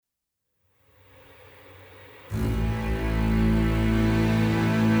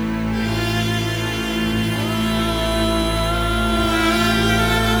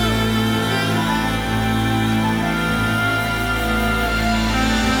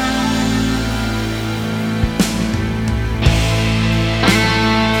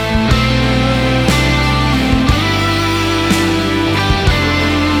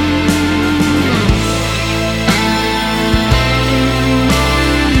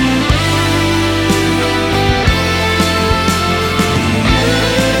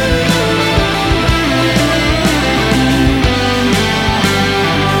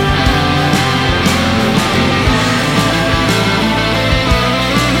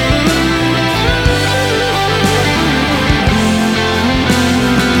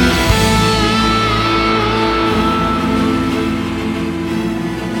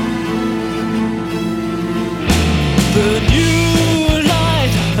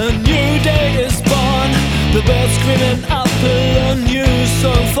The birds screaming up a new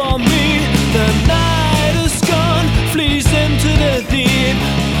song for me. The night is gone, flees into the deep.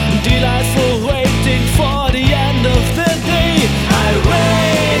 Delightful waiting for the end of the day. I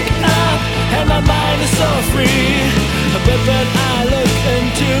wake up and my mind is so free. But when I look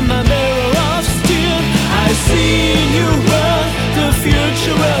into my mirror of steel, I see a new world, the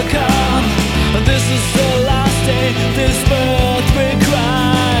future will come. This is the last day, this bird will cry.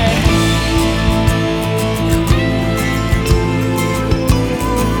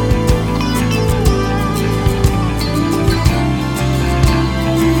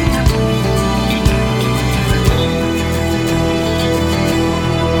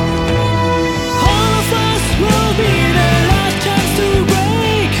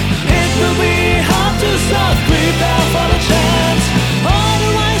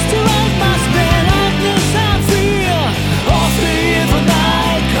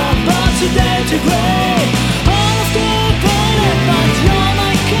 To grey, all of the pain but you're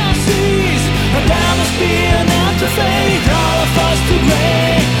my cassis. And there must be an end to fate, all of us to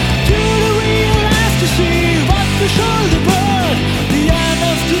grey. To the real life to see what we show the world. The end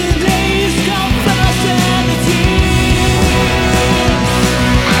of the days come fast and it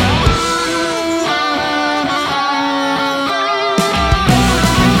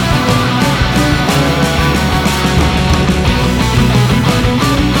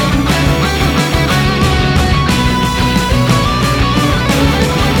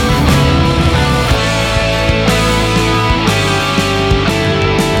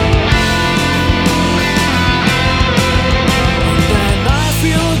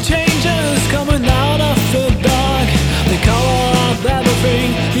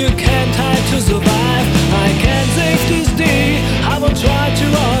you can't hide to survive. I can't save this day. I will try to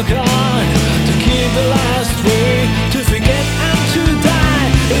walk on, to keep the last way, to forget and to die.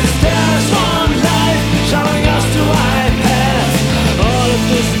 Is there one life showing us the right path? All of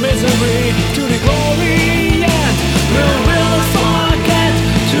this misery to the glory end. We will forget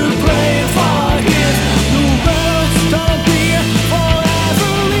to pray and forgive. The words don't be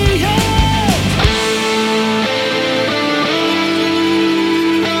forever yet.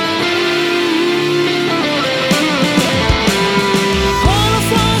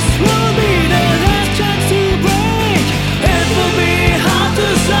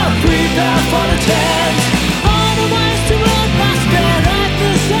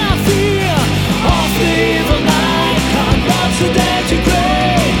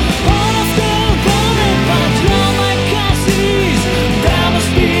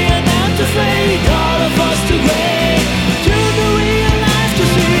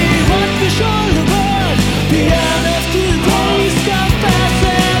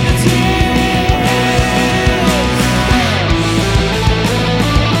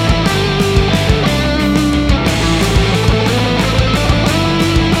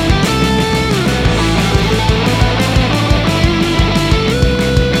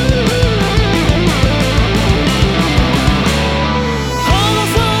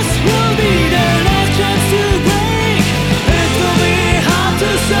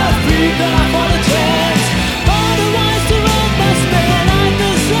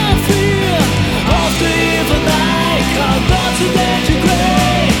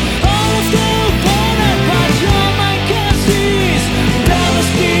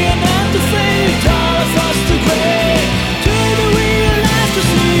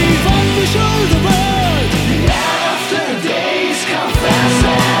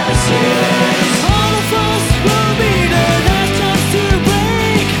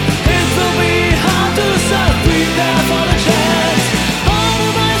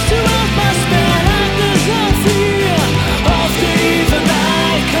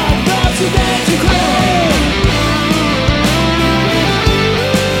 Today